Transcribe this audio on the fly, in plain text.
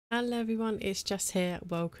Hello everyone, it's Jess here.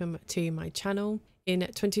 Welcome to my channel. In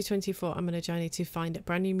 2024, I'm on a journey to find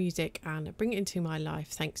brand new music and bring it into my life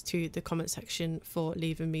thanks to the comment section for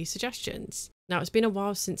leaving me suggestions. Now, it's been a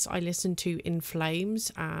while since I listened to In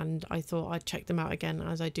Flames and I thought I'd check them out again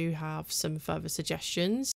as I do have some further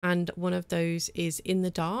suggestions. And one of those is In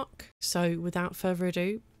the Dark. So without further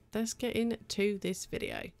ado, let's get into this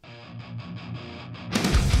video.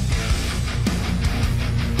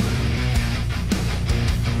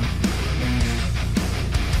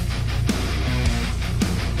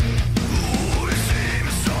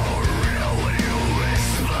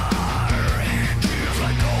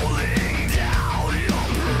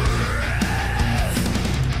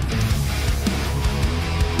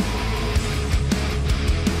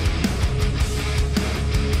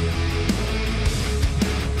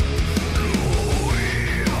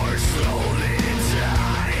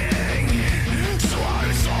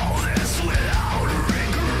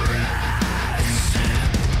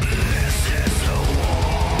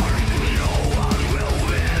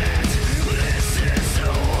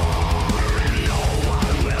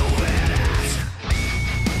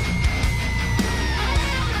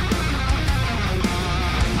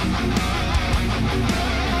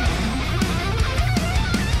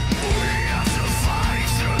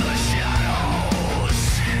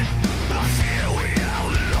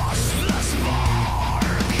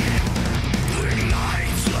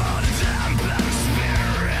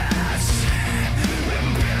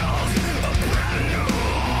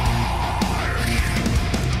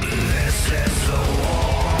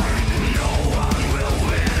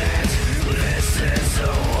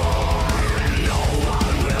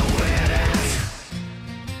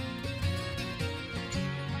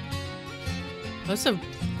 That's a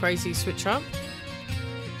crazy switch up.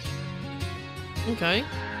 Okay. The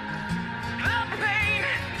pain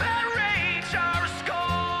that rage our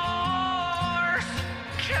scars,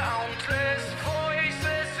 countless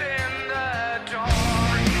voices in the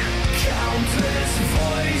dark, countless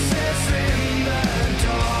voices in the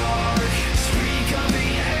dark, speak of the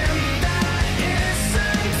end that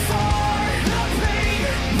isn't far. The pain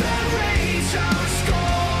that rage our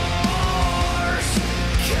scars,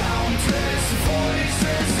 countless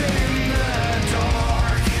voices in the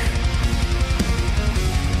dark.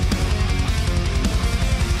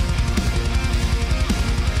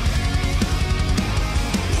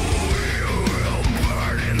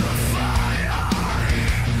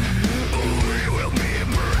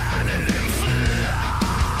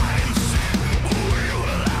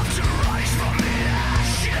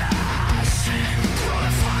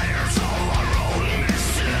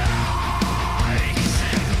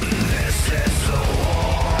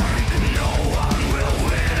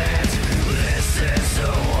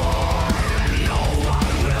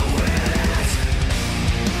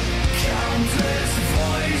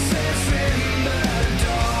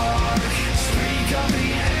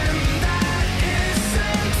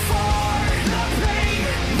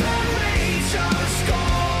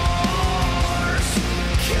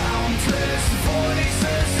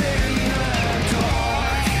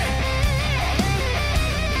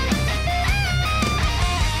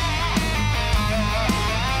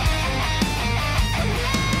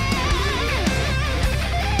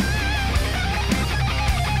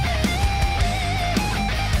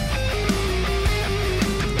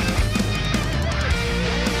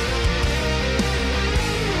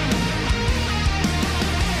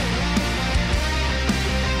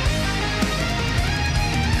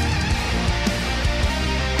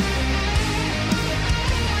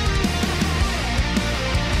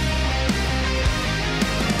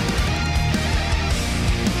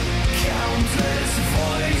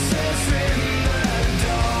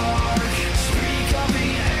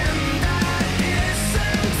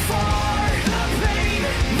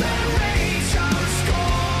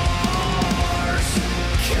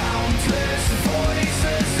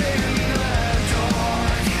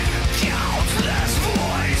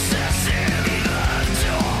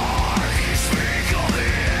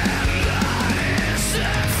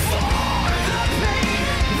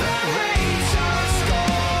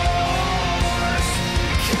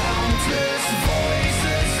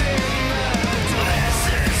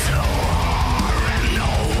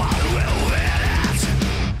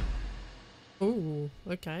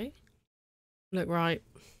 Okay. Look, right,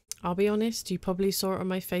 I'll be honest, you probably saw it on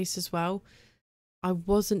my face as well. I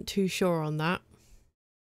wasn't too sure on that.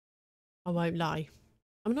 I won't lie.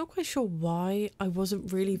 I'm not quite sure why I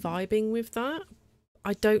wasn't really vibing with that.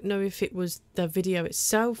 I don't know if it was the video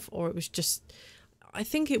itself or it was just... I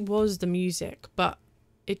think it was the music, but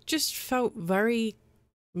it just felt very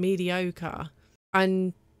mediocre.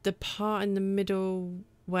 And the part in the middle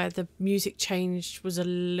where the music changed was a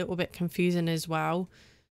little bit confusing as well.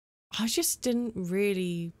 I just didn't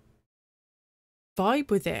really vibe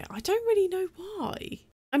with it. I don't really know why.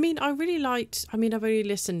 I mean, I've only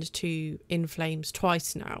listened to In Flames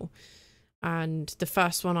twice now, and the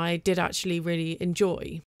first one I did actually really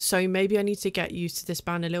enjoy. So maybe I need to get used to this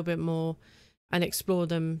band a little bit more and explore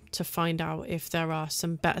them to find out if there are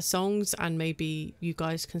some better songs, and maybe you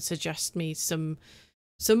guys can suggest me some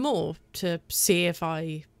more to see if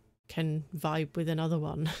I can vibe with another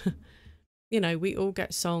one. You know, we all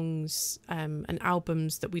get songs and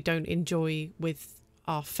albums that we don't enjoy with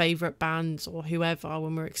our favourite bands or whoever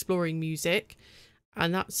when we're exploring music,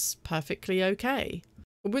 and that's perfectly okay.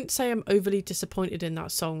 I wouldn't say I'm overly disappointed in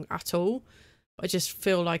that song at all. I just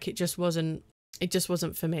feel like it just wasn't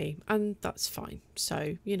for me, and that's fine.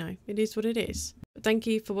 So, you know, it is what it is. But thank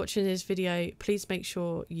you for watching this video. Please make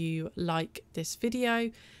sure you like this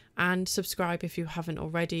video and subscribe if you haven't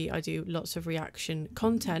already. I do lots of reaction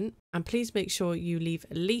content, and please make sure you leave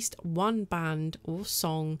at least one band or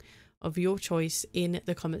song of your choice in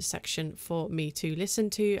the comments section for me to listen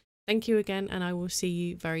to. Thank you again, and I will see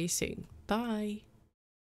you very soon. Bye.